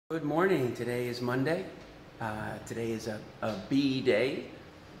Good morning. Today is Monday. Today is a bee day.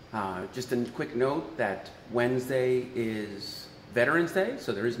 Just a quick note that Wednesday is Veterans Day,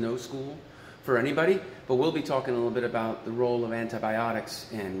 so there is no school for anybody, but we'll be talking a little bit about the role of antibiotics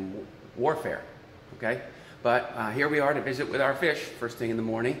in warfare, okay? But here we are to visit with our fish first thing in the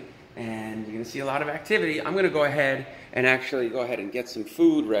morning, and you're gonna see a lot of activity. I'm gonna go ahead and get some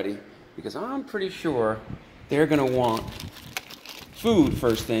food ready because I'm pretty sure they're gonna want food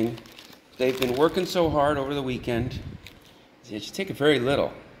first thing. They've been working so hard over the weekend. They just take very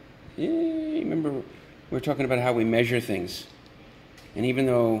little. Yeah, remember we were talking about how we measure things. And even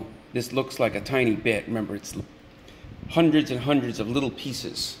though this looks like a tiny bit, remember it's hundreds and hundreds of little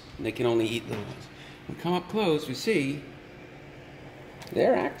pieces. And they can only eat little ones. When we come up close, we see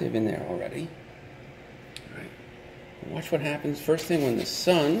they're active in there already. All right. Watch what happens first thing when the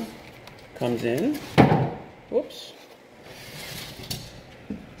sun comes in. Whoops.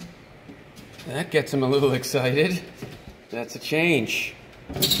 That gets them a little excited. That's a change.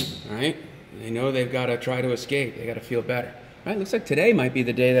 All right? They know they've got to try to escape. They got to feel better. All right, looks like today might be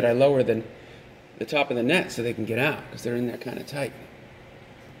the day that I lower the top of the net so they can get out because they're in there kind of tight.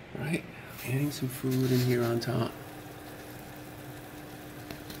 All right? Adding some food in here on top.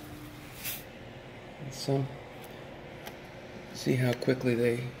 So, see how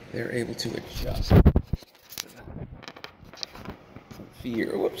quickly they're able to adjust.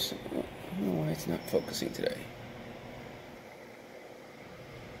 Fear. Whoops. I don't know why it's not focusing today.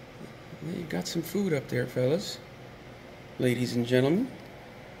 You got some food up there, fellas. Ladies and gentlemen.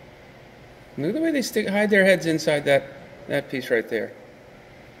 Look at the way they hide their heads inside that piece right there.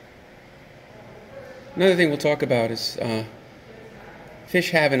 Another thing we'll talk about is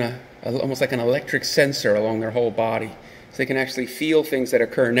fish having almost like an electric sensor along their whole body. So they can actually feel things that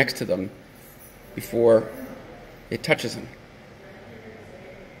occur next to them before it touches them.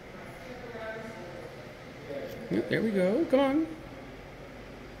 There we go. Come on.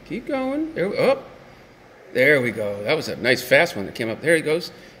 Keep going. There we go. That was a nice fast one that came up. There he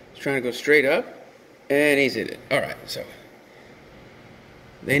goes. He's trying to go straight up. And he's in it. All right. So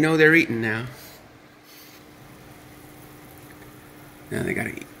they know they're eating now. Now they got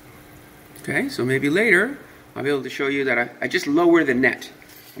to eat. Okay. So maybe later I'll be able to show you that I just lower the net.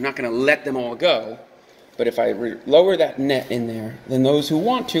 I'm not going to let them all go. But if I lower that net in there, then those who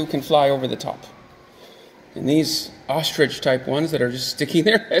want to can fly over the top. And these ostrich-type ones that are just sticking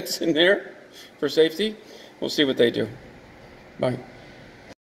their heads in there for safety, we'll see what they do. Bye.